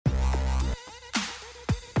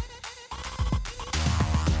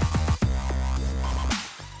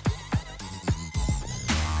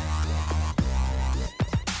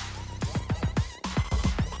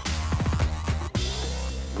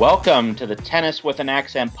Welcome to the Tennis with an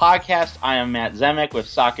Accent podcast. I am Matt Zemek with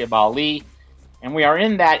Saqib Ali, and we are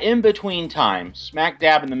in that in-between time, smack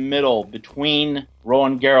dab in the middle between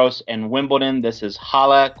Roland Garros and Wimbledon. This is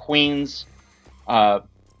Halle, Queens,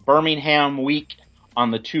 Birmingham week on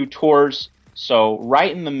the two tours. So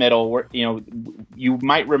right in the middle, you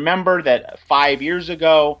might remember that 5 years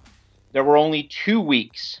ago, there were only 2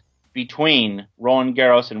 weeks between Roland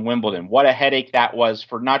Garros and Wimbledon. What a headache that was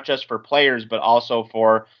for not just for players, but also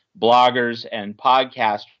for bloggers and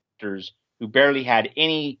podcasters who barely had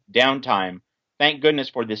any downtime. Thank goodness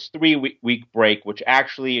for this 3-week break, which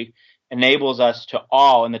actually enables us to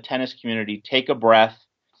all in the tennis community take a breath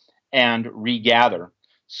and regather.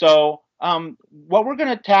 So what we're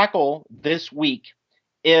going to tackle this week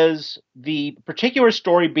is the particular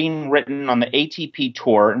story being written on the ATP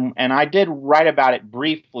Tour, and I did write about it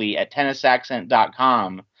briefly at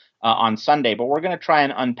tennisaccent.com on Sunday, but we're going to try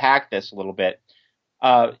and unpack this a little bit.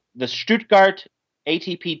 The Stuttgart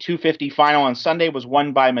ATP 250 final on Sunday was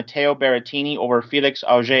won by Matteo Berrettini over Felix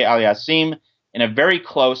Auger-Aliassime in a very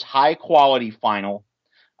close, high-quality final.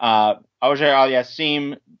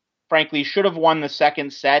 Auger-Aliassime, frankly, should have won the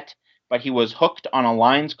second set, but he was hooked on a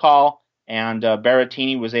lines call, and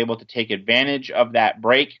Berrettini was able to take advantage of that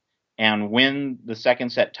break and win the second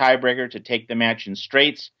set tiebreaker to take the match in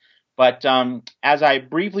straights. But as I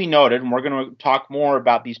briefly noted, and we're going to talk more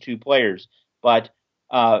about these two players, but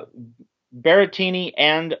Berrettini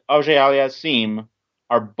and Auger-Aliassime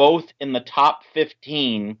are both in the top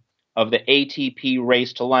 15 of the ATP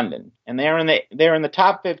Race to London. And they're in the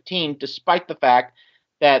top 15 despite the fact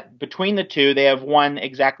that between the two, they have won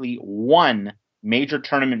exactly one major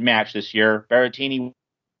tournament match this year. Berrettini,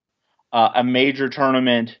 a major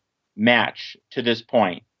tournament match to this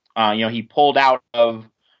point. He pulled out of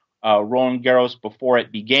Roland Garros before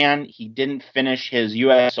it began. He didn't finish his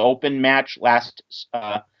U.S. Open match last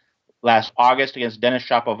August against Denis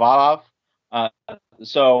Shapovalov.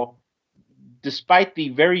 So despite the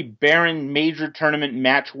very barren major tournament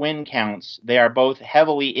match win counts, they are both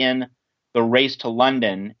heavily in the race to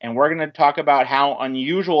London, and we're going to talk about how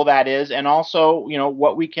unusual that is, and also,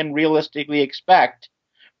 what we can realistically expect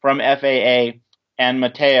from FAA and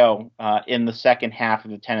Matteo in the second half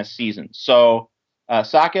of the tennis season. So,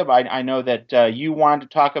 Saqib, I know that you wanted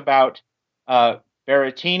to talk about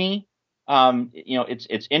Berrettini.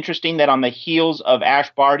 It's interesting that on the heels of Ash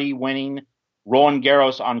Barty winning Roland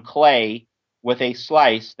Garros on clay with a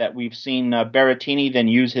slice, that we've seen Berrettini then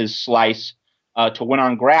use his slice to win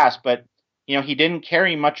on grass, but he didn't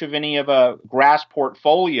carry much of any of a grass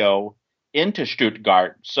portfolio into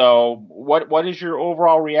Stuttgart. So what is your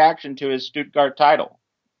overall reaction to his Stuttgart title?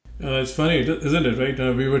 It's funny, isn't it,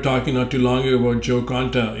 right? We were talking not too long ago about Jo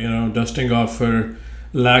Konta, dusting off her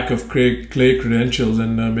lack of clay credentials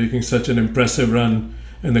and making such an impressive run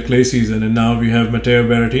in the clay season. And now we have Matteo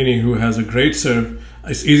Berrettini, who has a great serve.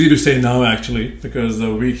 It's easy to say now, actually, because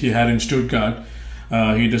the week he had in Stuttgart,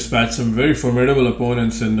 he dispatched some very formidable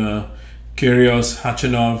opponents in Kyrgios,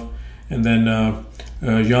 Khachanov, and then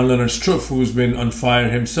Jan-Lennard Struff, who's been on fire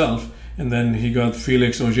himself. And then he got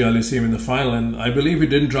Felix Auger-Aliassime in the final, and I believe he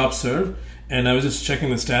didn't drop serve. And I was just checking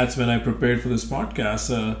the stats when I prepared for this podcast.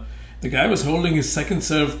 The guy was holding his second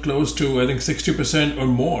serve close to, I think, 60% or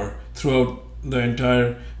more throughout the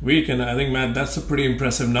entire week. And I think, Matt, that's a pretty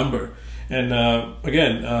impressive number. And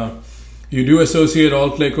again, you do associate all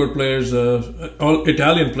clay court players, all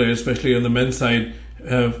Italian players, especially on the men's side,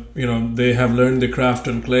 they have learned the craft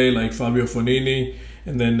on clay, like Fabio Fognini,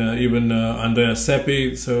 and then even Andrea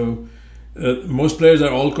Seppi. So most players are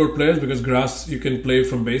all court players because grass you can play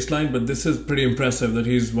from baseline, but this is pretty impressive that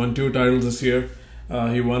he's won 2 titles this year.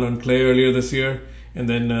 He won on clay earlier this year, and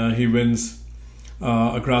then he wins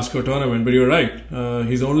a grass court tournament. But you're right,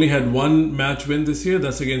 he's only had 1 match win this year.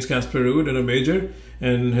 That's against Casper Ruud in a major,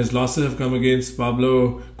 and his losses have come against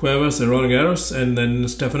Pablo Cuevas at Roland Garros and then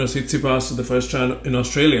Stefanos Tsitsipas the first round in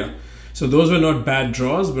Australia. So those were not bad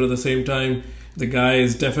draws, but at the same time, the guy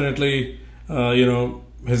is definitely,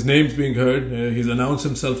 his name's being heard. He's announced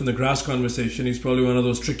himself in the grass conversation. He's probably one of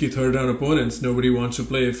those tricky third round opponents nobody wants to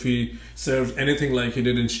play if he serves anything like he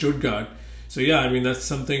did in Stuttgart. So yeah, that's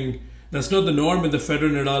something, that's not the norm in the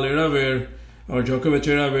Federer-Nadal era or Djokovic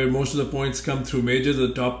era, where most of the points come through majors of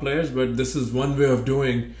the top players, but this is one way of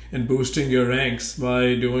doing and boosting your ranks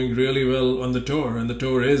by doing really well on the tour. And the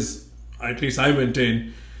tour is, at least I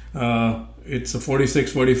maintain, it's a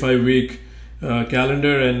 46-45 week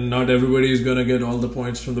calendar, and not everybody is going to get all the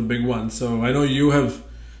points from the big ones. So I know you have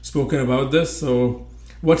spoken about this. So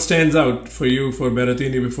what stands out for you for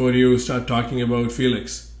Berrettini before you start talking about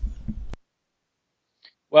Felix?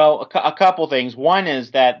 Well, a couple things. One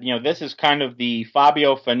is that, this is kind of the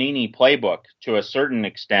Fabio Fognini playbook to a certain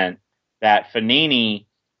extent, that Fognini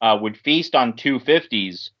would feast on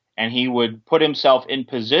 250s and he would put himself in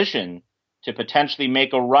position to potentially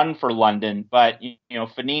make a run for London. But,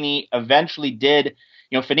 Fognini eventually did.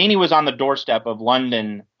 Fognini was on the doorstep of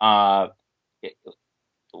London at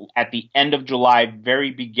the end of July,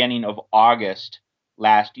 very beginning of August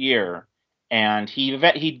last year. And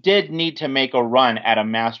he did need to make a run at a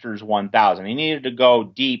Masters 1000. He needed to go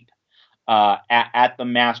deep at the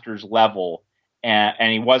Masters level,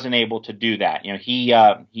 and he wasn't able to do that.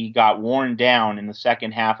 He got worn down in the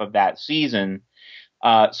second half of that season.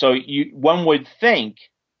 So one would think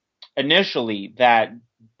initially that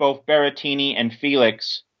both Berrettini and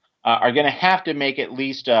Felix are going to have to make at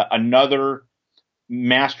least another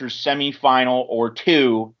Masters semifinal or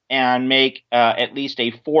two and make at least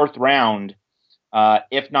a fourth round,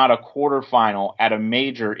 if not a quarterfinal at a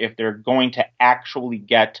major, if they're going to actually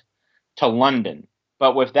get to London.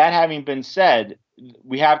 But with that having been said,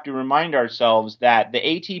 we have to remind ourselves that the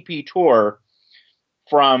ATP Tour,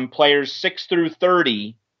 from players 6 through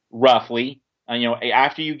 30, roughly,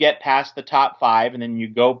 after you get past the top 5 and then you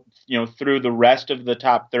go, through the rest of the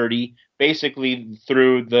top 30, basically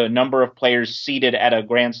through the number of players seeded at a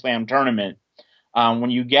Grand Slam tournament, when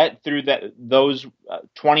you get through those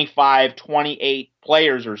 25, 28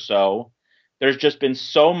 players or so, there's just been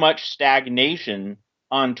so much stagnation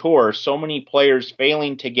on tour, so many players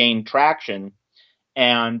failing to gain traction.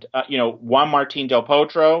 And, Juan Martín del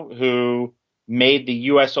Potro, who made the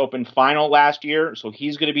U.S. Open final last year, so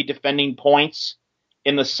he's going to be defending points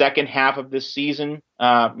in the second half of this season.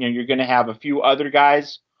 You're going to have a few other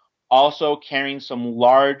guys also carrying some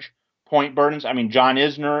large point burdens. I mean, John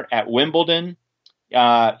Isner at Wimbledon,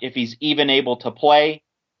 if he's even able to play,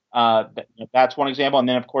 that's one example. And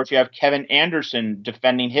then, of course, you have Kevin Anderson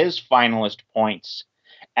defending his finalist points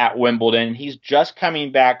at Wimbledon. He's just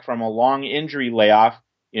coming back from a long injury layoff.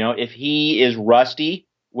 If he is rusty,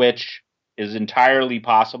 which is entirely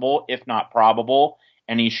possible, if not probable,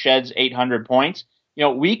 and he sheds 800 points,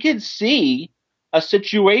 we could see a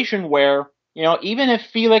situation where, even if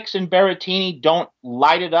Felix and Berrettini don't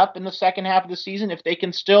light it up in the second half of the season, if they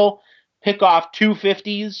can still pick off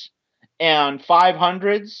 250s and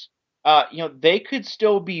 500s, they could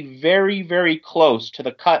still be very, very close to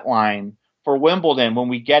the cut line for Wimbledon when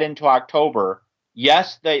we get into October.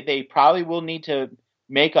 Yes, they probably will need to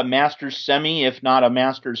make a Masters semi, if not a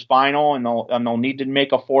Masters final, and they'll need to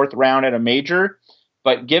make a fourth round at a major.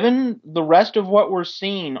 But given the rest of what we're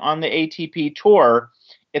seeing on the ATP Tour,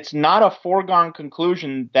 it's not a foregone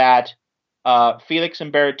conclusion that Felix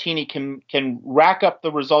and Berrettini can rack up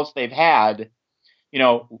the results they've had,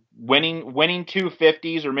 winning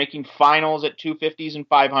 250s or making finals at 250s and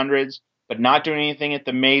 500s, but not doing anything at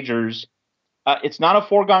the majors. It's not a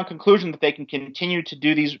foregone conclusion that they can continue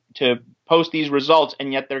to post these results,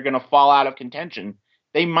 and yet they're going to fall out of contention.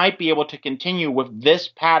 They might be able to continue with this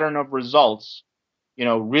pattern of results,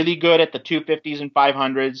 really good at the 250s and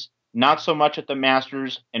 500s, not so much at the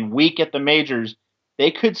Masters, and weak at the majors. They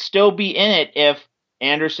could still be in it if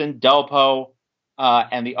Anderson, Delpo,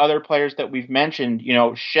 and the other players that we've mentioned,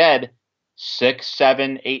 shed 600,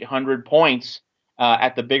 700, 800 points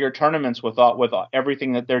at the bigger tournaments with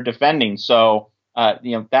everything that they're defending. So,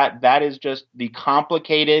 that is just the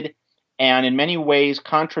complicated and in many ways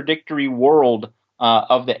contradictory world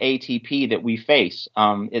of the ATP that we face.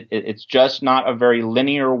 It's just not a very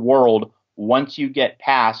linear world once you get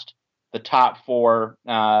past the top four,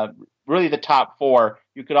 really the top four.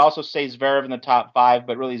 You could also say Zverev in the top 5,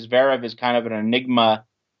 but really Zverev is kind of an enigma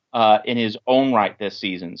in his own right this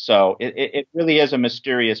season. So it really is a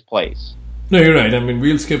mysterious place. No, you're right. I mean,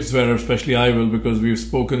 we'll skip Zverev, especially I will, because we've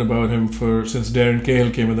spoken about him since Darren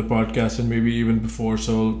Cahill came on the podcast and maybe even before.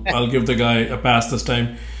 So I'll give the guy a pass this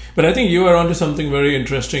time. But I think you are onto something very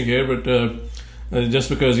interesting here. But just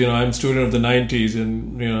because I'm a student of the '90s,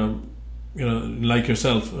 and like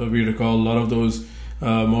yourself, we recall a lot of those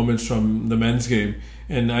moments from the men's game.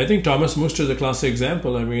 And I think Thomas Muster is a classic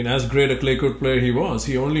example. I mean, as great a clay court player he was,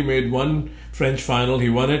 he only made one French final. He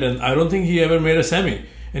won it, and I don't think he ever made a semi.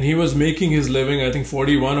 And he was making his living. I think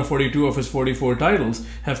 41 or 42 of his 44 titles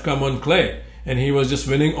have come on clay. And he was just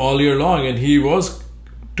winning all year long. And he was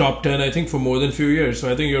top 10, I think, for more than a few years. So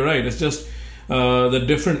I think you're right. It's just the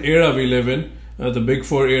different era we live in, the Big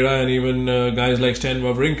Four era, and even guys like Stan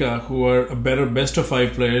Wawrinka, who are a better best of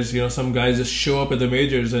 5 players. Some guys just show up at the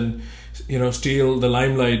majors and, steal the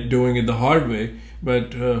limelight doing it the hard way.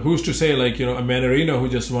 But who's to say, like, a Mannarino who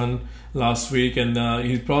just won last week, and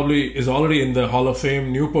he probably is already in the Hall of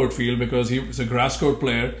Fame Newport field because he was a grass court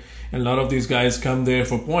player, and a lot of these guys come there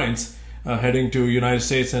for points, heading to United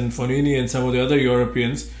States, and Fonini and some of the other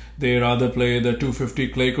Europeans, they rather play the 250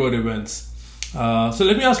 clay court events. So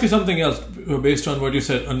let me ask you something else based on what you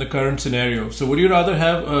said on the current scenario. So would you rather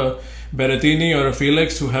have a Berrettini or a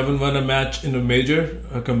Felix who haven't won a match in a major,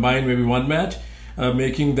 combined maybe one match,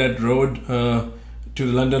 making that road to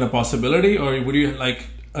London a possibility? Or would you like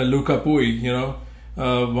a Luca Pui,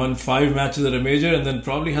 won 5 matches at a major and then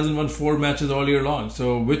probably hasn't won 4 matches all year long?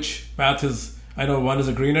 So which path is, I know one is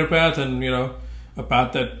a greener path and, a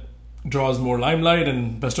path that draws more limelight,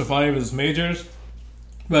 and best of 5 is majors.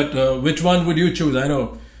 But which one would you choose? I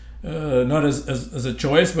know not as a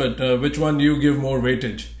choice, but which one do you give more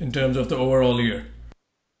weightage in terms of the overall year?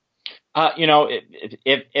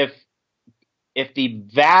 If the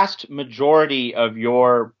vast majority of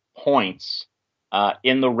your points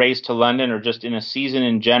in the race to London or just in a season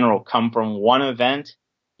in general come from one event,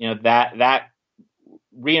 that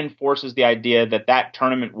reinforces the idea that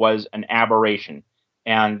tournament was an aberration.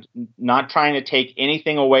 And not trying to take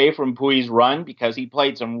anything away from Pui's run, because he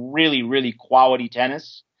played some really, really quality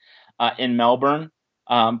tennis in Melbourne.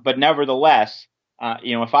 But nevertheless,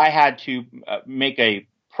 if I had to make a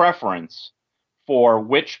preference for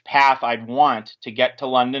which path I'd want to get to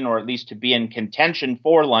London, or at least to be in contention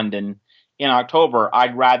for London in October,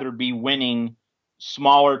 I'd rather be winning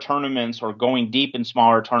smaller tournaments or going deep in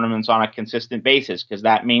smaller tournaments on a consistent basis, because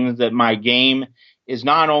that means that my game is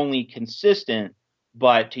not only consistent,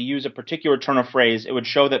 but to use a particular turn of phrase, it would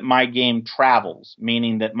show that my game travels,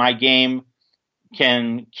 meaning that my game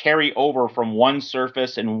can carry over from one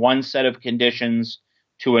surface and one set of conditions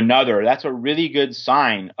to another. That's a really good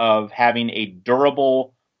sign of having a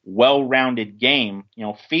durable, well-rounded game.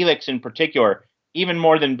 Felix in particular, even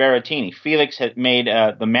more than Berrettini. Felix had made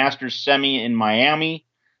the Masters semi in Miami.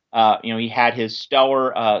 He had his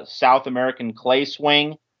stellar South American clay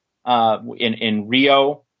swing in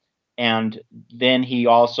Rio. And then he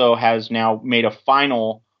also has now made a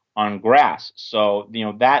final on grass. So,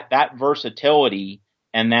 that versatility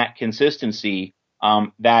and that consistency,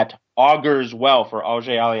 that augurs well for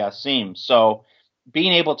Auger-Aliassime. So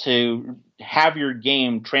being able to have your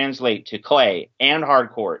game translate to clay and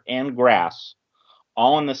hard court and grass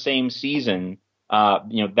all in the same season,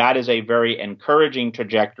 that is a very encouraging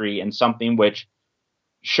trajectory and something which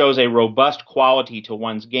shows a robust quality to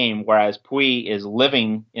one's game, whereas Pui is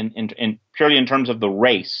living in purely in terms of the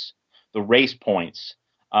race points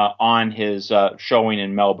on his showing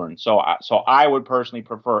in Melbourne. So I would personally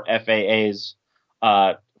prefer FAA's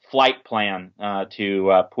flight plan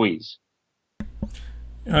to Pui's.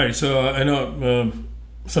 All right, so I know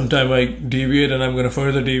sometime I deviate, and I'm going to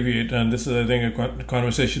further deviate, and this is, I think, a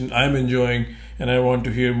conversation I'm enjoying, and I want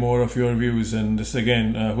to hear more of your views. And this,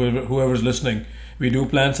 again, whoever's listening, we do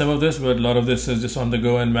plan some of this, but a lot of this is just on the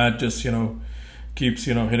go, and Matt just, keeps,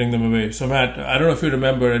 hitting them away. So Matt, I don't know if you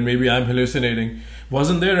remember, and maybe I'm hallucinating,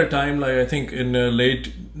 wasn't there a time, like I think in the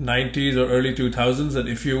late 90s or early 2000s, that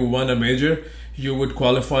if you won a major, you would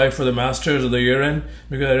qualify for the Masters or the year end?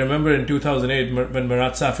 Because I remember in 2008 when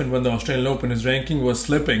Marat Safin won the Australian Open, his ranking was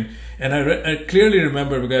slipping, and I clearly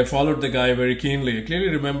remember, because I followed the guy very keenly, I clearly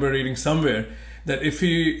remember reading somewhere that if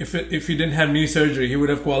he didn't have knee surgery, he would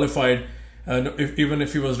have qualified. Even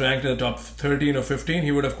if he was ranked in the top 13 or 15,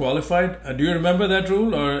 he would have qualified. Do you remember that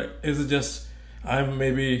rule, or is it just I'm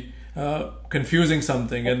maybe confusing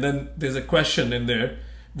something? And then there's a question in there.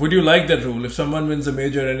 Would you like that rule if someone wins a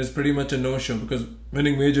major and is pretty much a no-show? Because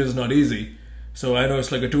winning major is not easy. So I know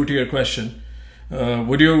it's like a 2-tier question.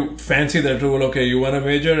 Would you fancy that rule? Okay, you won a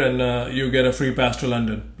major and you get a free pass to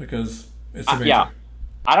London because it's a major. Yeah.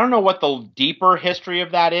 I don't know what the deeper history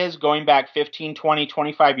of that is, going back 15, 20,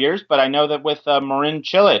 25 years, but I know that with Marin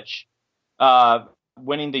Cilic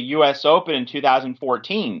winning the U.S. Open in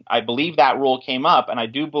 2014, I believe that rule came up, and I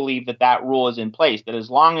do believe that rule is in place, that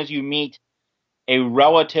as long as you meet a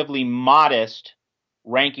relatively modest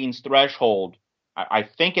rankings threshold, I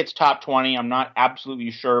think it's top 20, I'm not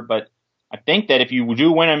absolutely sure, but I think that if you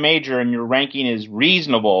do win a major and your ranking is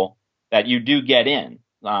reasonable, that you do get in.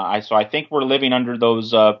 So I think we're living under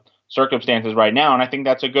those circumstances right now, and I think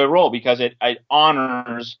that's a good rule because it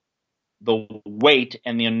honors the weight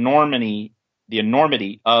and the enormity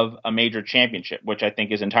of a major championship, which I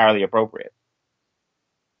think is entirely appropriate.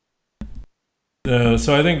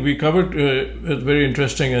 So I think we covered it very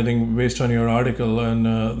interesting, I think, based on your article, and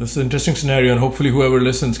this is an interesting scenario, and hopefully whoever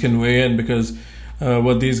listens can weigh in, because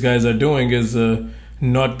what these guys are doing is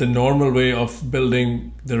not the normal way of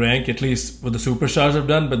building the rank, at least what the superstars have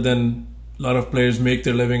done, but then a lot of players make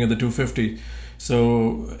their living at the 250.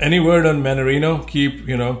 So any word on Mannarino? Keep,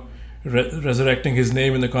 resurrecting his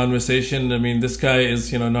name in the conversation. I mean, this guy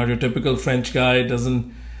is, not your typical French guy.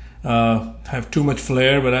 Doesn't have too much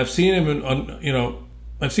flair, but I've seen him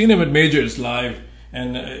I've seen him at majors live,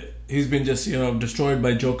 and he's been just destroyed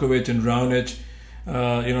by Djokovic and Raonic.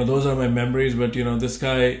 Those are my memories. But this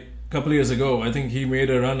guy, a couple of years ago, I think he made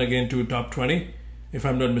a run again to top 20, if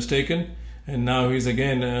I'm not mistaken. And now he's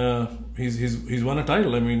again he's won a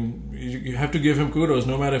title. I mean, you have to give him kudos,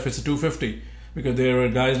 no matter if it's a 250, because there are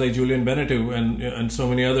guys like Julian Benneteau and so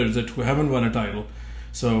many others who haven't won a title.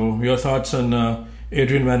 So your thoughts on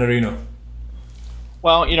Adrian Mannarino?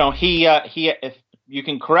 Well, he if you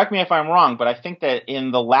can correct me if I'm wrong, but I think that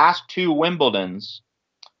in the last two Wimbledons,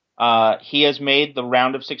 he has made the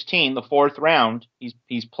round of 16, the fourth round.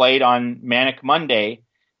 He's played on Manic Monday.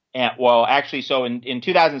 And, well, actually, so in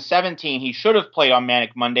 2017, he should have played on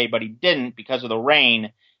Manic Monday, but he didn't because of the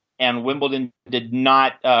rain. And Wimbledon did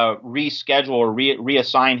not reschedule or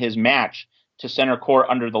reassign his match to center court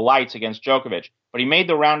under the lights against Djokovic. But he made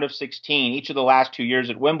the round of 16 each of the last 2 years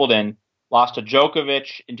at Wimbledon, lost to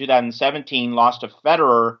Djokovic in 2017, lost to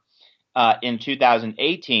Federer in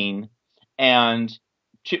 2018. And,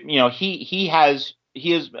 he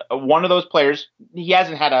is one of those players. He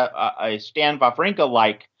hasn't had a Stan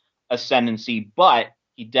Wawrinka-like ascendancy, but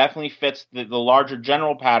he definitely fits the larger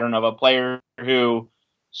general pattern of a player who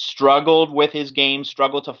struggled with his game,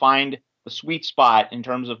 struggled to find the sweet spot in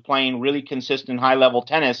terms of playing really consistent high-level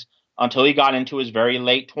tennis until he got into his very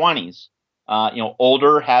late 20s.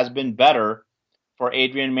 Older has been better for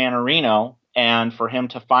Adrian Mannarino, and for him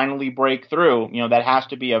to finally break through, that has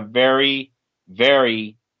to be a very,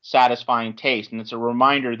 very satisfying taste. And it's a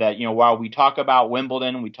reminder that, while we talk about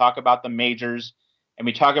Wimbledon, we talk about the majors, and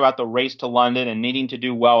we talk about the race to London and needing to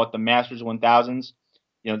do well at the Masters 1000s,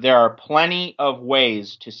 there are plenty of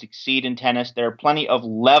ways to succeed in tennis. There are plenty of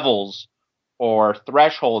levels or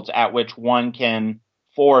thresholds at which one can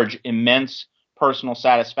forge immense personal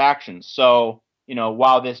satisfaction. So,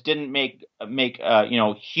 while this didn't make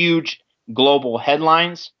huge global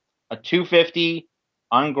headlines, a 250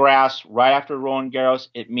 on grass right after Roland Garros,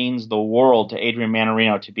 it means the world to Adrian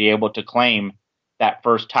Mannarino to be able to claim that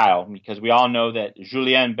first title, because we all know that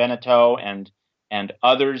Julien Benneteau and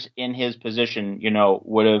others in his position,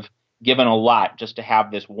 would have given a lot just to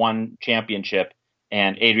have this one championship,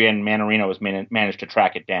 and Adrian Mannarino has managed to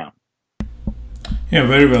track it down. Yeah,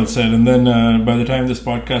 very well said. And then by the time this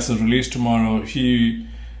podcast is released tomorrow, he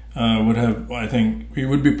would have, I think, he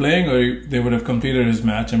would be playing, or they would have completed his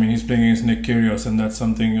match. I mean, he's playing against Nick Kyrgios, and that's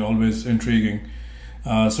something always intriguing.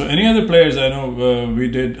 So any other players? I know we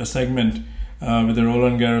did a segment with the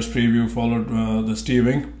Roland Garros preview, followed the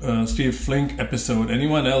Steve Flink episode.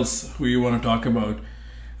 Anyone else who you want to talk about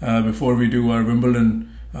before we do our Wimbledon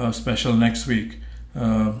special next week?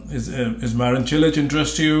 Is Marin Cilic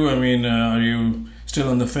interest you? I mean, are you still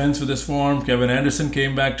on the fence with his form? Kevin Anderson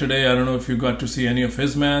came back today. I don't know if you got to see any of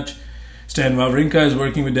his match. Stan Wawrinka is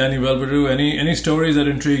working with Danny Velbreau. Any stories that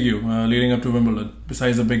intrigue you leading up to Wimbledon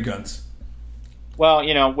besides the big guns? Well,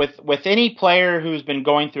 with any player who's been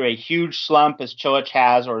going through a huge slump as Cilic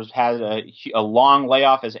has, or has had a long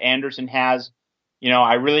layoff as Anderson has,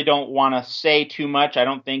 I really don't want to say too much. I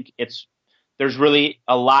don't think there's really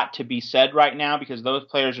a lot to be said right now, because those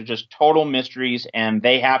players are just total mysteries and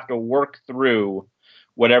they have to work through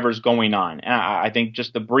whatever's going on. And I think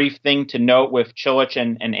just the brief thing to note with Cilic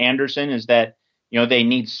and Anderson is that, they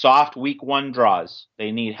need soft week one draws.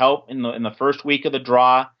 They need help in the first week of the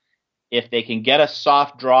draw. If they can get a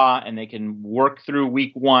soft draw and they can work through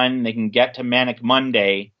week one, they can get to Manic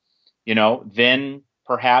Monday, then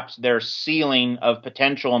perhaps their ceiling of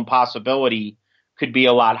potential and possibility could be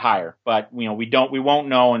a lot higher. But we won't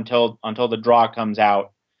know until the draw comes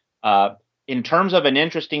out. In terms of an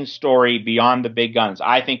interesting story beyond the big guns,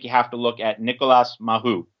 I think you have to look at Nicolas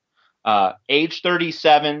Mahut. Age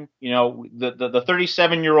 37, the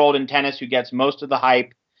 37-year-old in tennis who gets most of the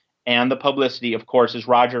hype and the publicity, of course, is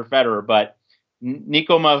Roger Federer. But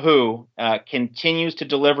Nico Mahut continues to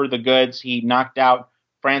deliver the goods. He knocked out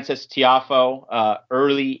Frances Tiafoe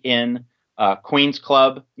early in Queen's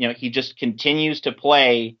Club. He just continues to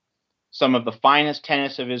play some of the finest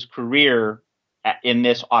tennis of his career in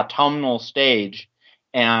this autumnal stage.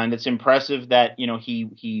 And it's impressive that,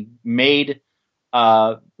 he made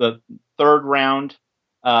the third round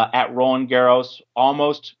at Roland Garros,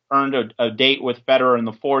 almost earned a date with Federer in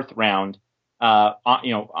the fourth round,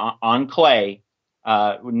 on clay,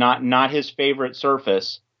 not his favorite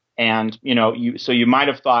surface. And, you might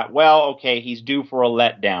have thought, well, okay, he's due for a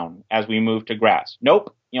letdown as we move to grass.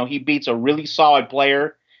 Nope. He beats a really solid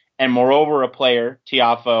player, and moreover, a player,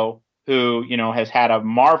 Tiafoe, who, has had a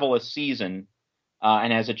marvelous season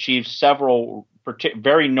and has achieved several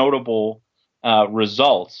very notable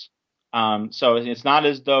results. So it's not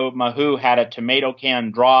as though Mahou had a tomato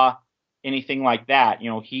can draw, anything like that.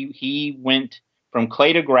 He went from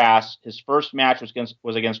clay to grass. His first match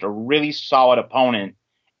was against a really solid opponent,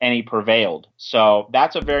 and he prevailed. So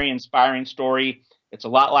that's a very inspiring story. It's a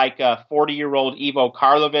lot like 40-year-old Ivo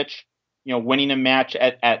Karlovic, winning a match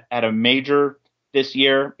at a major this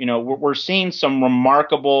year. We're seeing some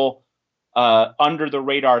remarkable under the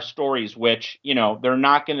radar stories, which, they're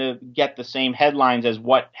not going to get the same headlines as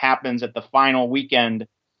what happens at the final weekend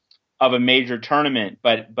of a major tournament.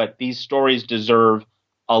 But these stories deserve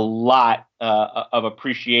a lot of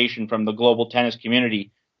appreciation from the global tennis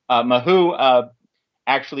community. Mahou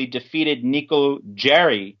actually defeated Nico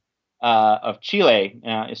Jarry of Chile,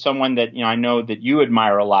 someone that I know that you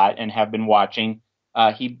admire a lot and have been watching.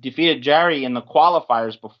 He defeated Jarry in the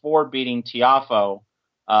qualifiers before beating Tiafoe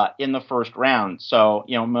in the first round. So,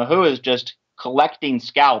 Mahou is just collecting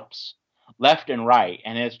scalps left and right,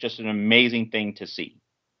 and it's just an amazing thing to see.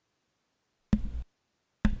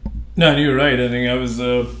 No, you're right. I think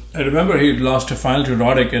I remember he lost a final to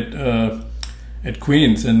Roddick at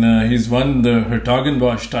Queens, and he's won the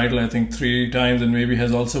Hertogenbosch title, I think, 3 times, and maybe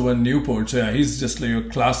has also won Newport. So yeah, he's just like a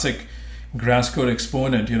classic grass court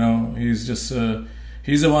exponent. He's just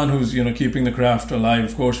he's the one who's keeping the craft alive.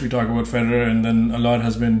 Of course, we talk about Federer, and then a lot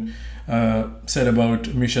has been said about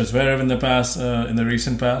Misha Zverev in the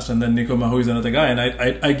recent past, and then Nico Mahou is another guy, and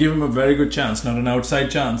I give him a very good chance, not an outside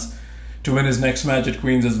chance, to win his next match at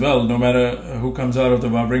Queens as well. No matter who comes out of the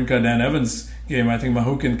Wawrinka-Dan Evans game, I think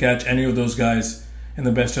Mahou can catch any of those guys in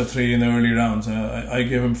the best of 3 in the early rounds. I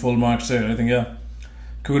give him full marks there. I think, yeah,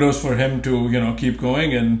 kudos for him to keep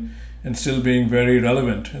going and still being very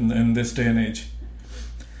relevant in this day and age.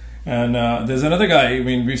 And there's another guy. I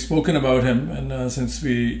mean, we've spoken about him, and since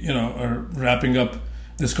we are wrapping up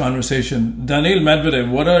this conversation, Daniil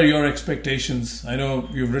Medvedev. What are your expectations? I know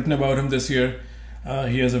you've written about him this year.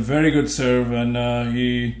 He has a very good serve, and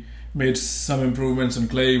he made some improvements in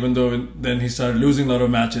clay, even though then he started losing a lot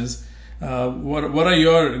of matches. What are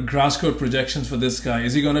your grass court projections for this guy?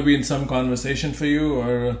 Is he going to be in some conversation for you,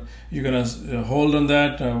 or are you going to hold on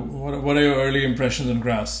that? What are your early impressions on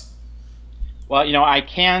grass? Well, I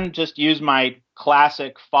can just use my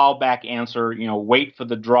classic fallback answer, wait for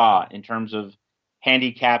the draw in terms of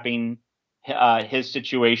handicapping his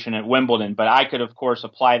situation at Wimbledon. But I could, of course,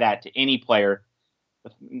 apply that to any player.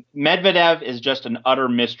 Medvedev is just an utter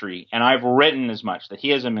mystery, and I've written as much, that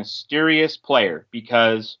he is a mysterious player,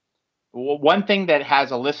 because one thing that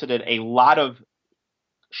has elicited a lot of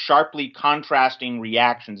sharply contrasting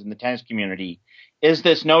reactions in the tennis community is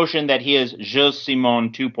this notion that he is Gilles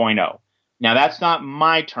Simon 2.0. Now, that's not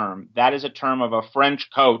my term. That is a term of a French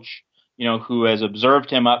coach, who has observed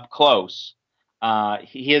him up close.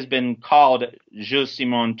 He has been called Gilles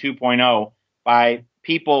Simon 2.0 by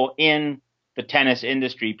people in the tennis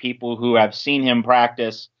industry, people who have seen him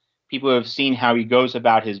practice, people who have seen how he goes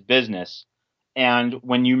about his business. And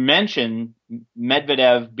when you mention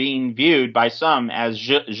Medvedev being viewed by some as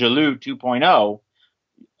Gilou 2.0,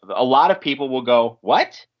 a lot of people will go,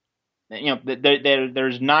 what?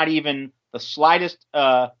 There's not even the slightest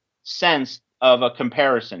sense of a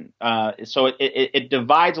comparison. So it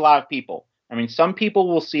divides a lot of people. I mean, some people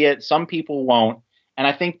will see it, some people won't. And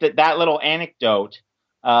I think that little anecdote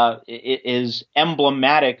is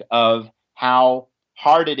emblematic of how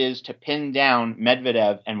hard it is to pin down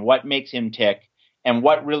Medvedev and what makes him tick and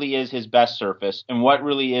what really is his best surface and what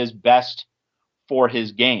really is best for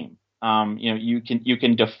his game. You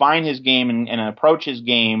can define his game and approach his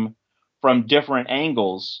game from different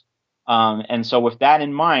angles. And so with that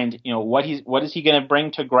in mind, what is he going to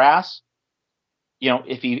bring to grass?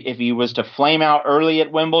 If he was to flame out early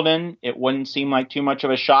at Wimbledon, it wouldn't seem like too much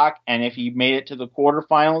of a shock. And if he made it to the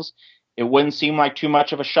quarterfinals, it wouldn't seem like too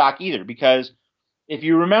much of a shock either. Because if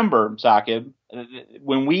you remember, Saqib,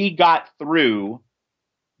 when we got through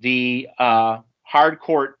the hard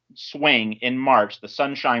court swing in March, the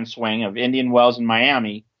sunshine swing of Indian Wells and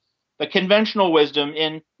Miami, the conventional wisdom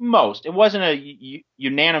in most, it wasn't a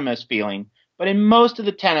unanimous feeling, but in most of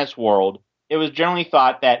the tennis world, it was generally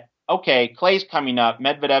thought that, okay, Clay's coming up,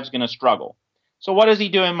 Medvedev's going to struggle. So what does he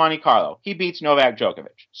do in Monte Carlo? He beats Novak Djokovic.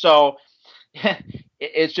 So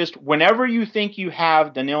it's just whenever you think you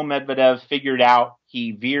have Daniil Medvedev figured out,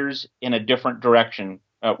 he veers in a different direction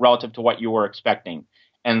relative to what you were expecting.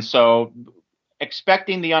 And so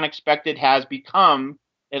expecting the unexpected has become,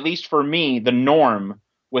 at least for me, the norm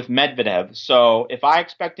with Medvedev. So if I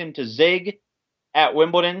expect him to zig at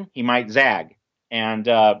Wimbledon, he might zag. And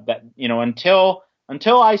until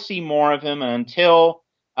I see more of him, and until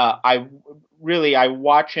I I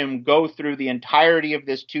watch him go through the entirety of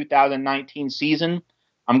this 2019 season,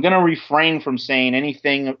 I'm going to refrain from saying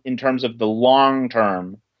anything in terms of the long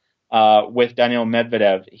term with Daniil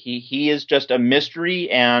Medvedev. He is just a mystery,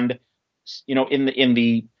 and in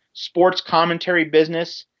the sports commentary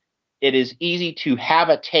business, it is easy to have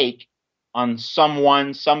a take on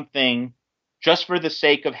someone, something, just for the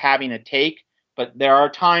sake of having a take. But there are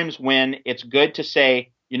times when it's good to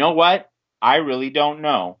say, you know what, I really don't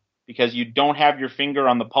know, because you don't have your finger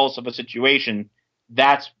on the pulse of a situation.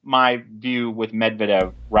 That's my view with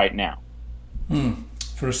Medvedev right now.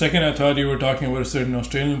 For a second, I thought you were talking about a certain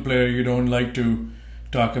Australian player you don't like to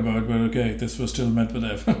talk about, but okay, this was still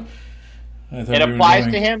Medvedev. It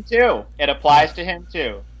applies to him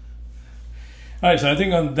too. All right, so I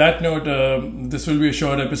think on that note, this will be a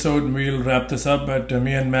short episode and we'll wrap this up. But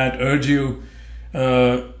me and Matt urge you,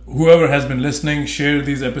 whoever has been listening, share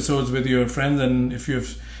these episodes with your friends. And if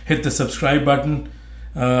you've hit the subscribe button,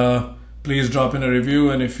 please drop in a review.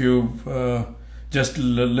 And if you've just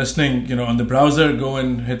listening, on the browser, go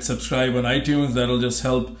and hit subscribe on iTunes. That'll just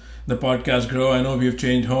help the podcast grow. I know we've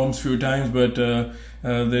changed homes a few times, but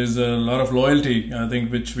there's a lot of loyalty, I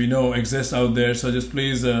think, which we know exists out there. So just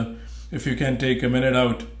please, if you can take a minute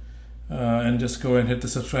out and just go and hit the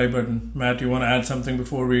subscribe button. Matt, you want to add something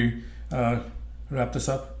before we wrap this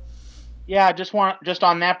up? Yeah, just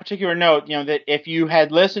on that particular note, that if you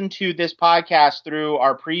had listened to this podcast through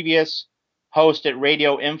our previous host at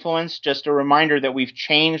Radio Influence, just a reminder that we've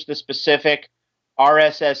changed the specific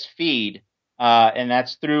RSS feed, and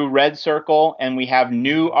that's through Red Circle, and we have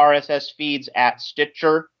new RSS feeds at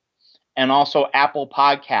Stitcher and also Apple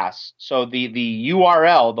Podcasts. So the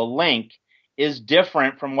URL, the link, is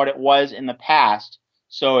different from what it was in the past.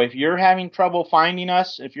 So if you're having trouble finding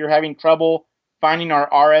us, if you're having trouble finding our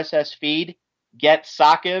RSS feed, get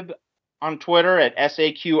Saqib on Twitter at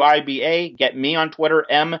SAQIBA, get me on Twitter,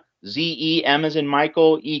 MZEM as in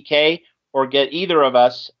Michael, EK, or get either of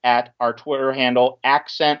us at our Twitter handle,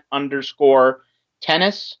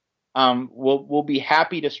 @accent_tennis. We'll be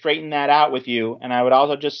happy to straighten that out with you. And I would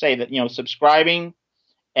also just say that, subscribing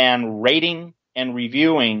and rating and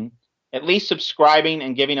reviewing, at least subscribing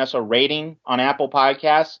and giving us a rating on Apple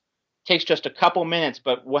Podcasts, takes just a couple minutes.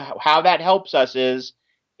 But how that helps us is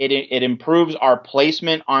it improves our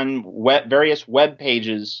placement on various web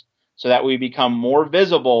pages so that we become more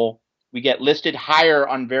visible. We get listed higher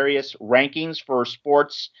on various rankings for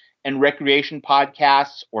sports and recreation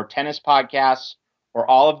podcasts or tennis podcasts, or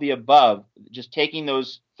all of the above. Just taking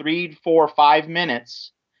those 3, 4, 5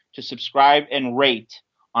 minutes to subscribe and rate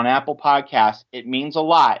on Apple Podcasts, it means a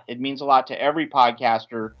lot. It means a lot to every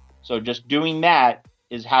podcaster. So just doing that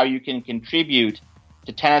is how you can contribute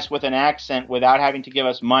to Tennis with an Accent without having to give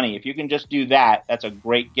us money. If you can just do that, that's a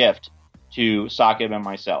great gift to Saqib and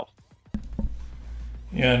myself.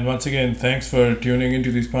 Yeah, and once again, thanks for tuning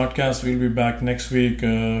into these podcasts. We'll be back next week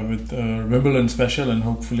with a Wimbledon special, and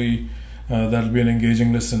hopefully that'll be an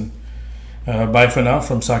engaging listen. Bye for now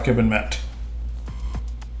from Saqib and Matt.